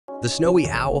The snowy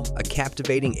owl, a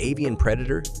captivating avian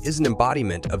predator, is an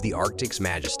embodiment of the Arctic's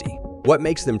majesty. What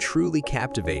makes them truly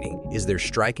captivating is their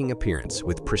striking appearance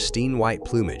with pristine white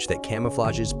plumage that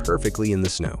camouflages perfectly in the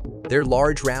snow. Their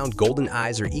large, round, golden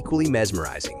eyes are equally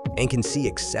mesmerizing and can see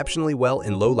exceptionally well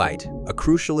in low light, a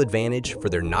crucial advantage for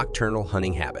their nocturnal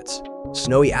hunting habits.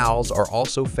 Snowy owls are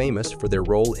also famous for their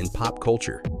role in pop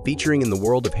culture, featuring in the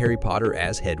world of Harry Potter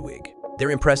as Hedwig. Their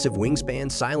impressive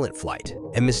wingspan, silent flight,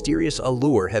 and mysterious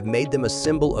allure have made them a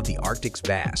symbol of the Arctic's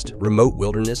vast, remote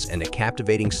wilderness and a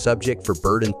captivating subject for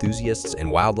bird enthusiasts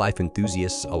and wildlife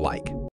enthusiasts alike.